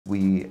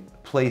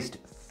placed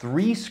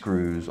 3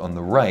 screws on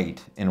the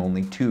right and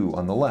only 2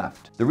 on the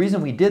left. The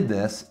reason we did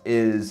this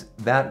is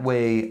that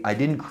way I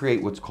didn't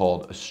create what's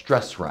called a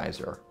stress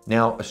riser.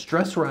 Now, a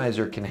stress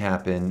riser can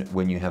happen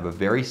when you have a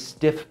very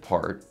stiff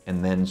part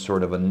and then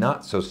sort of a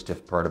not so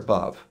stiff part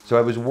above. So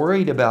I was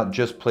worried about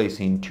just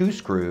placing 2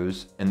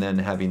 screws and then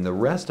having the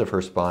rest of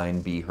her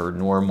spine be her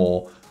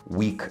normal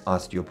weak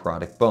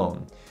osteoporotic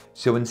bone.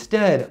 So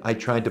instead, I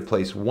tried to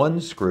place 1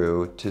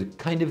 screw to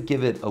kind of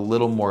give it a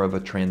little more of a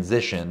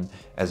transition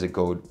as it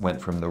went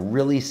from the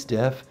really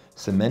stiff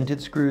cemented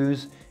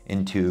screws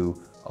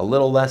into a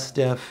little less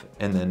stiff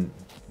and then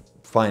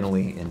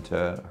finally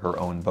into her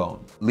own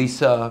bone.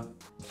 Lisa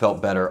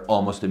felt better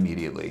almost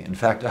immediately. In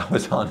fact, I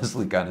was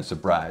honestly kind of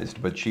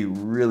surprised, but she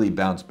really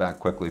bounced back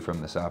quickly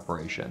from this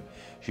operation.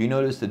 She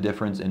noticed a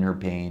difference in her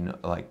pain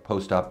like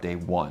post-op day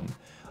 1.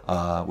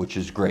 Which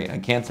is great. I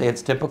can't say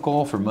it's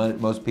typical. For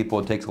most people,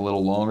 it takes a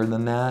little longer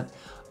than that.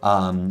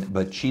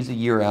 But she's a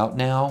year out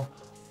now.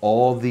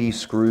 All the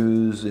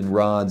screws and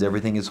rods,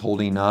 everything is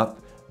holding up.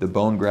 The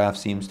bone graft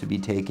seems to be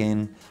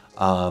taken.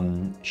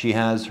 She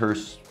has her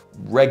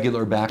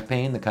regular back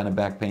pain, the kind of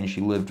back pain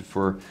she lived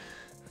for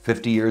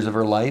 50 years of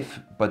her life.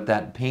 But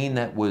that pain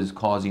that was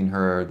causing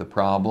her the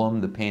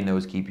problem, the pain that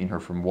was keeping her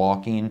from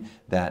walking,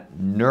 that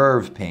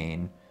nerve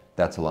pain,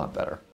 that's a lot better.